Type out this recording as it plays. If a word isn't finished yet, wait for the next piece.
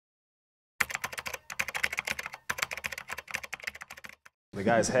The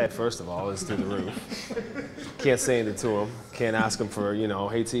guy's head, first of all, is through the roof. Can't say anything to him. Can't ask him for,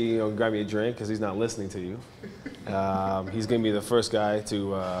 hey T, grab me a drink, because he's not listening to you. He's going to be the first guy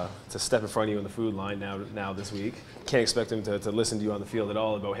to step in front of you in the food line now this week. Can't expect him to listen to you on the field at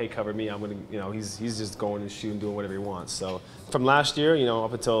all and go, hey, cover me. I'm going to, he's just going and shooting, doing whatever he wants. So from last year,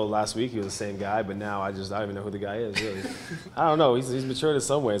 up until last week, he was the same guy, but now I don't even know who the guy is, really. I don't know. He's matured in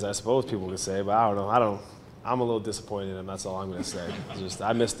some ways, I suppose people could say, but I don't know. I'm a little disappointed in him. That's all I'm going to say.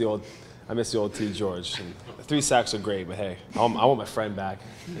 I miss the old Tearrius George. And 3 sacks are great, but hey, I want my friend back.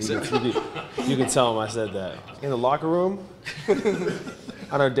 You can tell him I said that. In the locker room,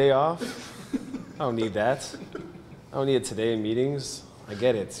 on our day off, I don't need that. I don't need it today in meetings. I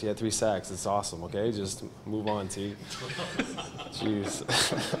get it. You had 3 sacks. It's awesome. Okay, just move on, T.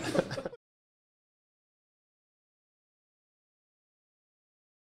 Jeez.